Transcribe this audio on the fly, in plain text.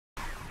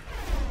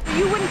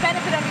you wouldn't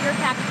benefit under your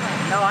tax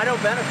plan? No, I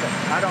don't benefit.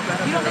 I don't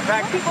benefit. You don't think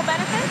more people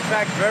benefit? In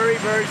fact, very,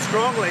 very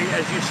strongly,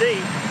 as you see,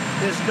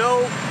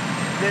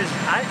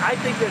 I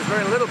think there's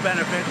very little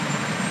benefit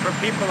for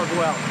people of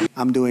wealth.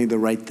 I'm doing the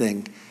right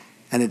thing,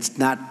 and it's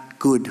not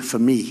good for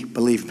me,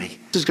 believe me.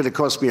 This is going to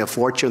cost me a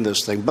fortune,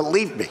 this thing.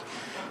 Believe me.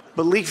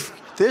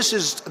 This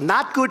is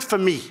not good for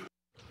me.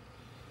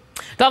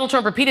 Donald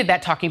Trump repeated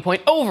that talking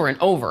point over and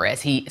over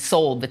as he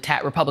sold the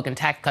Republican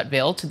tax cut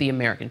bill to the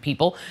American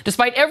people,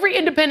 despite every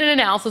independent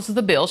analysis of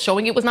the bill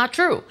showing it was not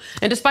true,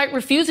 and despite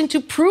refusing to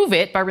prove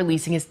it by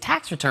releasing his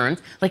tax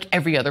returns like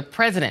every other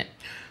president.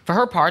 For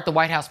her part, the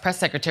White House press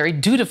secretary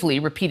dutifully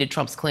repeated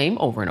Trump's claim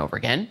over and over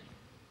again.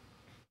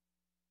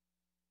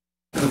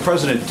 The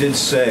president did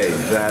say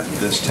that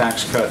this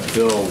tax cut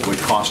bill would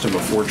cost him a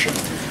fortune.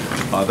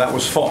 That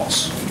was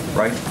false,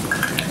 right?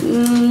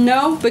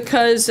 No,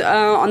 because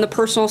on the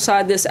personal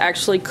side, this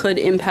actually could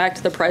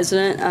impact the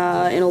president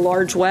in a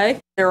large way.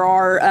 There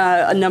are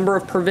a number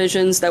of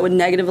provisions that would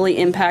negatively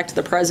impact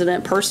the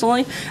president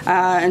personally,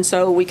 and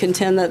so we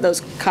contend that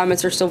those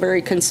comments are still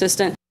very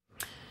consistent.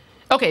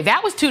 Okay,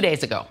 that was 2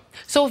 days ago.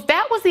 So if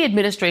that was the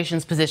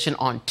administration's position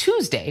on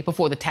Tuesday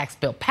before the tax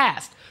bill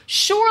passed,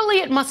 surely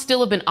it must still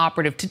have been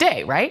operative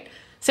today, right?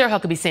 Sarah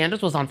Huckabee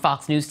Sanders was on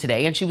Fox News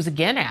today, and she was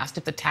again asked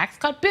if the tax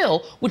cut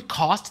bill would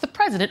cost the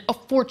president a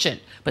fortune.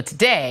 But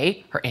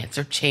today, her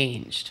answer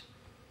changed.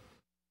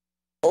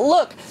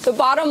 Look, the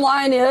bottom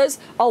line is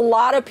a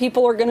lot of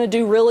people are going to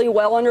do really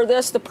well under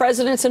this. The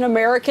president's an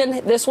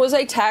American. This was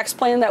a tax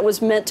plan that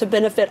was meant to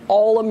benefit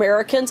all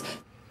Americans.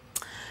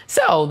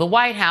 So the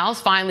White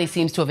House finally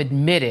seems to have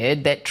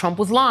admitted that Trump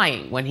was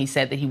lying when he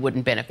said that he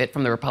wouldn't benefit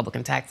from the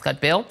Republican tax cut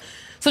bill.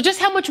 So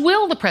just how much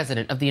will the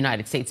president of the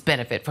United States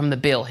benefit from the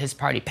bill his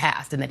party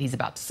passed and that he's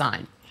about to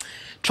sign?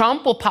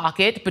 Trump will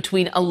pocket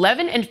between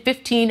 $11 and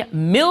 $15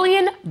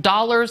 million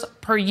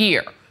per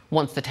year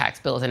once the tax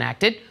bill is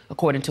enacted,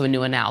 according to a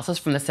new analysis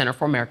from the Center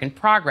for American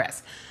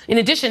Progress. In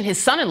addition, his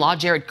son-in-law,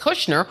 Jared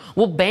Kushner,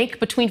 will bank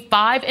between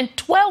 $5 and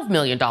 $12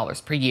 million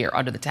per year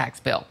under the tax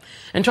bill.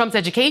 And Trump's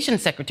education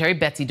secretary,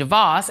 Betsy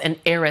DeVos, an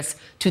heiress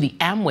to the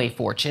Amway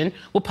fortune,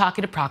 will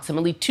pocket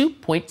approximately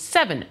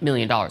 $2.7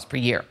 million per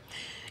year.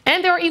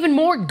 And there are even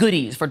more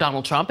goodies for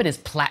Donald Trump and his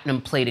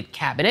platinum-plated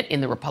cabinet in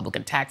the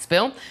Republican tax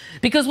bill.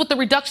 Because with the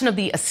reduction of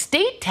the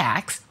estate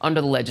tax under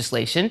the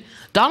legislation,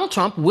 Donald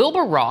Trump,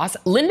 Wilbur Ross,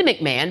 Linda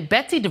McMahon,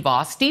 Betsy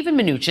DeVos, Stephen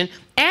Mnuchin,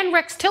 and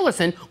Rex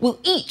Tillerson will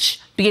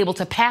each be able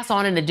to pass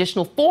on an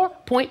additional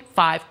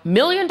 $4.5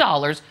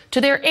 million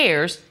to their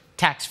heirs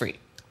tax-free.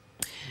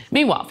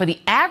 Meanwhile, for the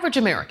average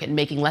American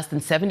making less than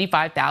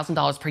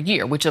 $75,000 per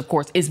year, which of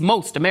course is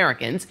most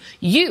Americans,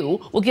 you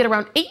will get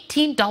around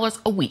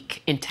 $18 a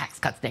week in tax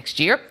cuts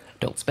next year.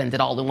 Don't spend it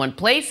all in one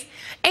place.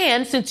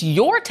 And since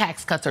your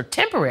tax cuts are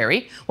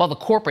temporary, while the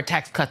corporate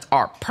tax cuts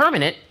are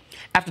permanent,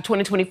 after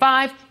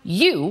 2025,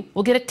 you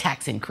will get a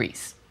tax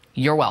increase.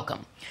 You're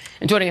welcome.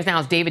 And joining us now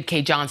is David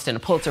K. Johnston, a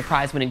Pulitzer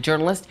Prize-winning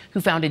journalist who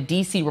founded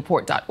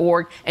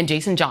DCReport.org, and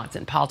Jason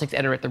Johnson, politics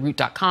editor at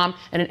TheRoot.com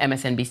and an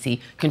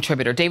MSNBC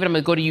contributor. David, I'm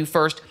going to go to you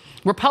first.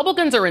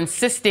 Republicans are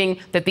insisting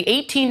that the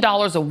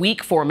 $18 a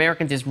week for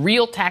Americans is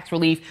real tax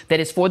relief that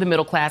is for the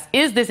middle class.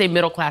 Is this a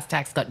middle-class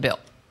tax cut bill?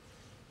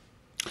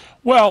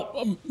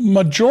 Well,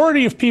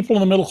 majority of people in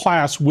the middle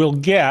class will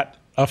get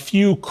a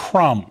few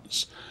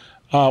crumbs.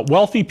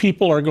 Wealthy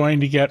people are going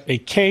to get a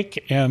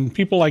cake, and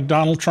people like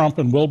Donald Trump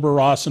and Wilbur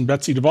Ross and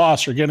Betsy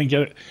DeVos are going to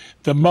get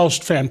the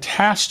most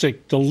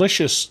fantastic,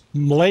 delicious,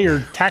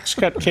 layered tax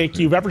cut cake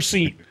you've ever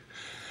seen.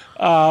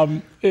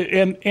 And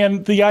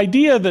the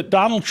idea that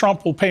Donald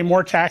Trump will pay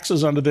more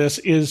taxes under this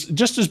is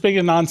just as big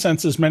a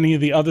nonsense as many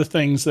of the other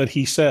things that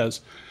he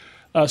says.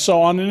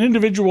 So on an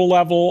individual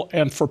level,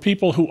 and for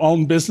people who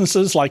own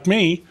businesses like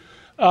me,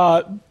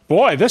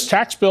 boy, this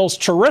tax bill is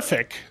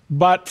terrific,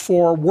 but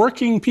for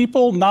working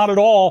people, not at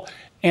all.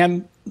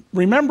 And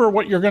remember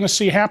what you're going to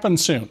see happen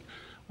soon.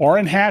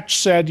 Orrin Hatch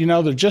said, you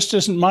know, there just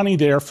isn't money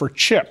there for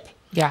CHIP.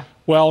 Yeah.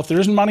 Well, if there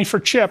isn't money for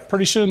CHIP,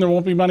 pretty soon there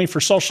won't be money for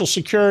Social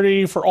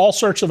Security, for all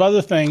sorts of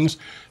other things,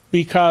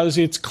 because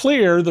it's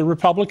clear the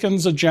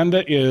Republicans'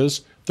 agenda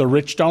is the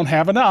rich don't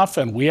have enough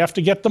and we have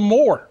to get them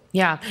more.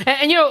 Yeah.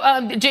 And you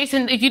know,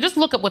 Jason, if you just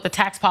look at what the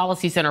Tax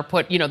Policy Center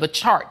put, you know, the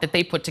chart that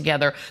they put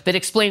together that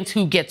explains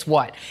who gets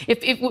what.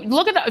 If you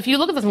look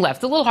at this left,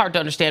 it's a little hard to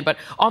understand, but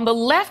on the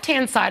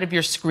left-hand side of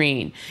your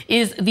screen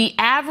is the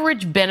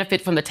average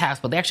benefit from the tax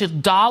bill, the actual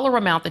dollar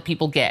amount that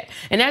people get.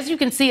 And as you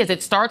can see, as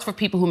it starts for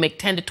people who make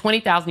 $10,000 to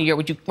 $20,000 a year,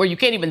 where you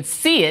can't even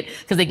see it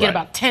because they get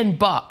about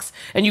 $10,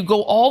 and you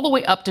go all the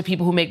way up to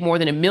people who make more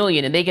than $1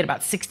 million, and they get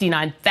about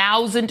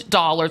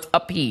 $69,000 a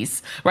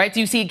piece, right? So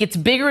you see it gets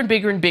bigger and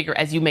bigger and bigger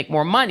as you make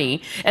more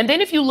money. And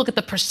then if you look at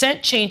the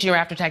percent change in your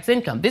after-tax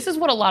income, this is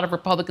what a lot of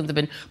Republicans have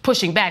been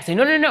pushing back, saying,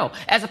 no.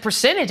 As a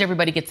percentage,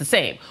 everybody gets the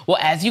same. Well,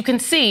 as you can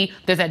see,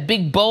 there's that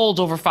big bulge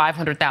over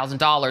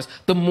 $500,000.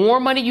 The more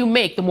money you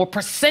make, the more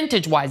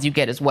percentage-wise you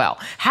get as well.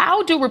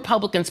 How do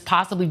Republicans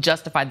possibly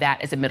justify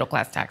that as a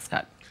middle-class tax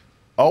cut?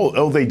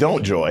 Oh, they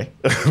don't, Joy,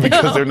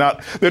 because they're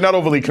not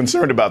overly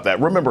concerned about that.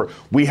 Remember,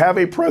 we have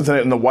a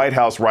president in the White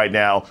House right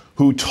now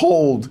who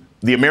told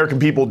the American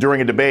people during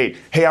a debate,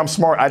 hey, I'm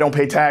smart, I don't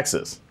pay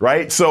taxes,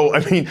 right? So,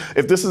 I mean,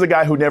 if this is a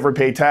guy who never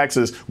paid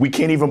taxes, we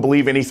can't even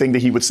believe anything that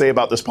he would say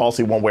about this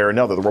policy one way or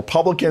another. The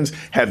Republicans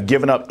have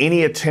given up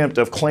any attempt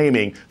of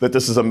claiming that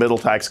this is a middle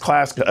class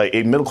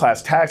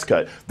tax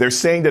cut. They're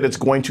saying that it's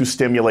going to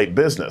stimulate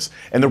business.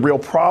 And the real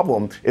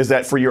problem is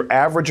that for your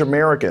average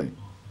American,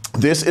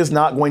 this is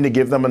not going to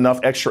give them enough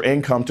extra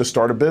income to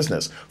start a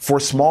business. For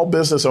small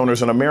business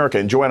owners in America,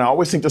 and Joanne, I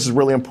always think this is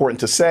really important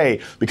to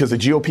say because the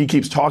GOP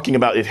keeps talking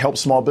about it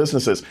helps small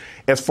businesses.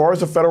 As far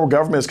as the federal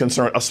government is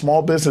concerned, a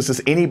small business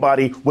is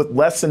anybody with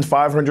less than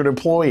 500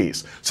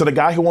 employees. So the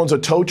guy who owns a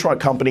tow truck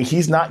company,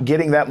 he's not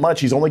getting that much.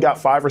 He's only got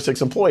 5 or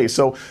 6 employees.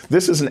 So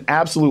this is an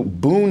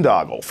absolute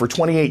boondoggle for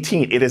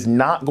 2018. It is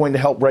not going to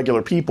help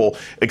regular people,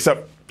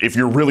 except if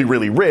you're really,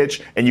 really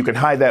rich and you can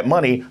hide that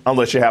money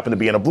unless you happen to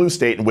be in a blue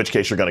state, in which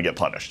case you're going to get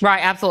punished.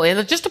 Right, absolutely.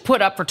 And just to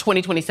put up for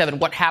 2027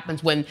 what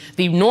happens when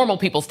the normal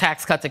people's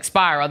tax cuts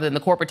expire, other than the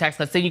corporate tax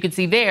cuts, then you can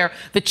see there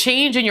the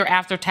change in your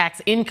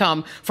after-tax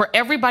income for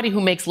everybody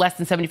who makes less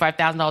than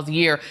 $75,000 a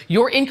year.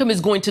 Your income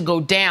is going to go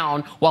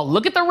down while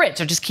look at the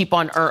rich or just keep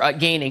on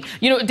gaining.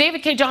 You know,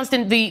 David K.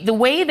 Johnston, the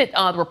way that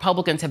the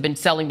Republicans have been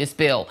selling this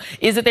bill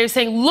is that they're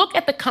saying, look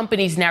at the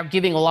companies now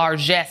giving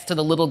largesse to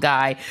the little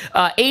guy.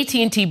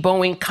 AT&T,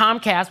 Boeing,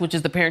 Comcast, which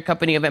is the parent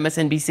company of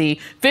MSNBC,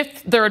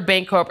 Fifth Third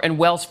Bancorp, and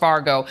Wells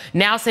Fargo,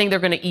 now saying they're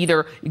going to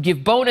either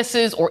give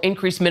bonuses or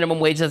increase minimum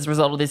wages as a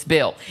result of this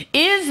bill.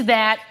 Is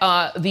that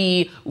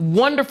the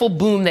wonderful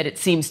boom that it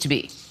seems to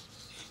be?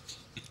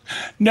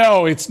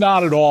 No, it's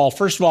not at all.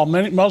 First of all,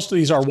 most of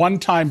these are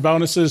one-time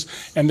bonuses,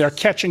 and they're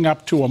catching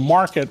up to a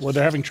market where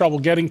they're having trouble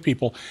getting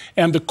people.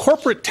 And the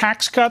corporate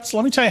tax cuts,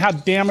 let me tell you how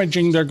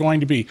damaging they're going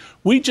to be.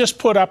 We just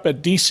put up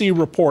at DC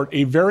Report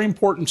a very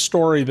important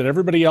story that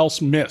everybody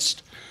else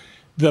missed.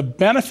 The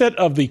benefit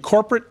of the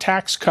corporate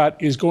tax cut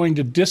is going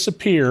to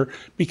disappear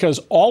because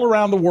all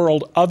around the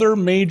world, other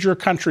major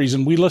countries,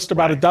 and we list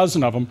about a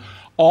dozen of them,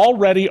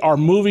 already are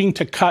moving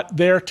to cut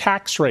their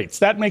tax rates.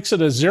 That makes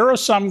it a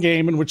zero-sum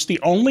game in which the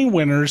only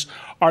winners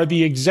are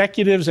the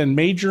executives and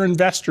major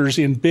investors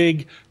in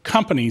big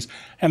companies.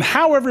 And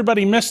how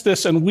everybody missed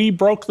this, and we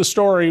broke the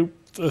story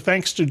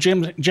thanks to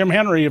Jim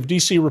Henry of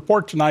DC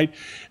Report tonight,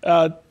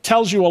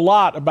 tells you a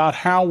lot about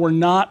how we're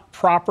not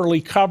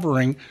properly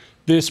covering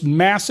this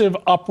massive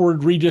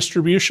upward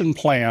redistribution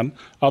plan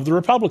of the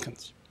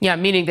Republicans. Yeah,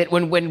 meaning that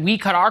when we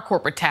cut our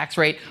corporate tax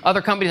rate,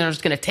 other companies are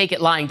just going to take it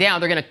lying down.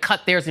 They're going to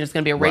cut theirs, and it's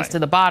going to be a race to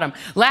the bottom.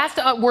 Last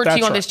word to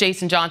you on this,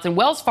 Jason Johnson.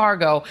 Wells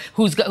Fargo,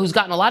 who's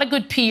gotten a lot of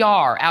good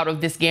PR out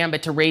of this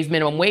gambit to raise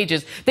minimum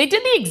wages, they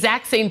did the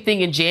exact same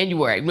thing in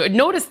January.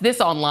 Notice this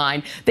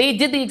online. They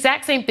did the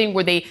exact same thing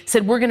where they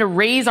said, we're going to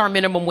raise our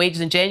minimum wages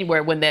in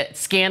January when the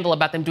scandal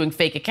about them doing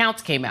fake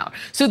accounts came out.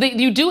 So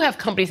you do have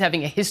companies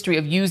having a history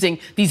of using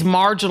these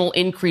marginal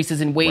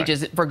increases in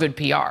wages for good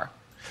PR.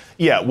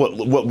 Yeah,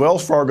 what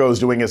Wells Fargo is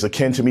doing is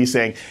akin to me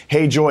saying,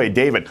 hey, Joy,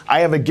 David, I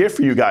have a gift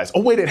for you guys.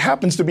 Oh, wait, it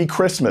happens to be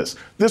Christmas.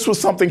 This was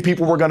something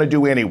people were going to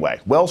do anyway.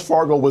 Wells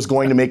Fargo was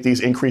going to make these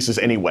increases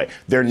anyway.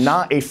 They're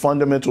not a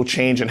fundamental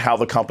change in how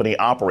the company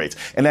operates.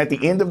 And at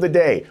the end of the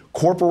day,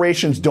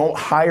 corporations don't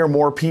hire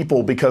more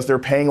people because they're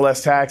paying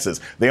less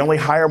taxes. They only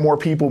hire more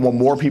people when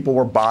more people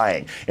are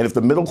buying. And if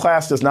the middle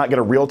class does not get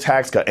a real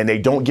tax cut, and they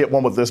don't get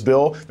one with this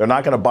bill, they're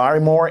not going to buy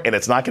more, and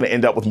it's not going to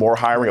end up with more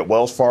hiring at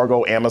Wells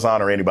Fargo,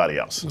 Amazon, or anybody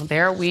else.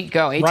 There we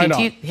go.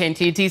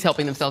 AT&T's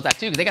helping themselves out,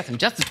 too, because they got some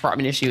Justice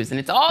Department issues, and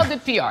it's all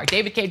good PR.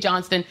 David K.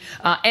 Johnston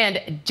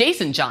and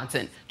Jason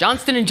Johnson.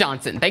 Johnston &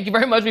 Johnson. Thank you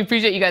very much. We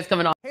appreciate you guys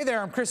coming on. Hey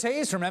there, I'm Chris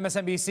Hayes from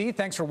MSNBC.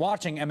 Thanks for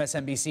watching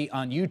MSNBC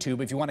on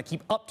YouTube. If you want to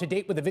keep up to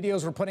date with the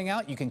videos we're putting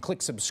out, you can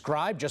click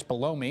subscribe just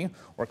below me,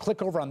 or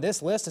click over on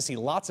this list to see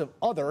lots of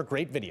other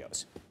great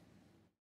videos.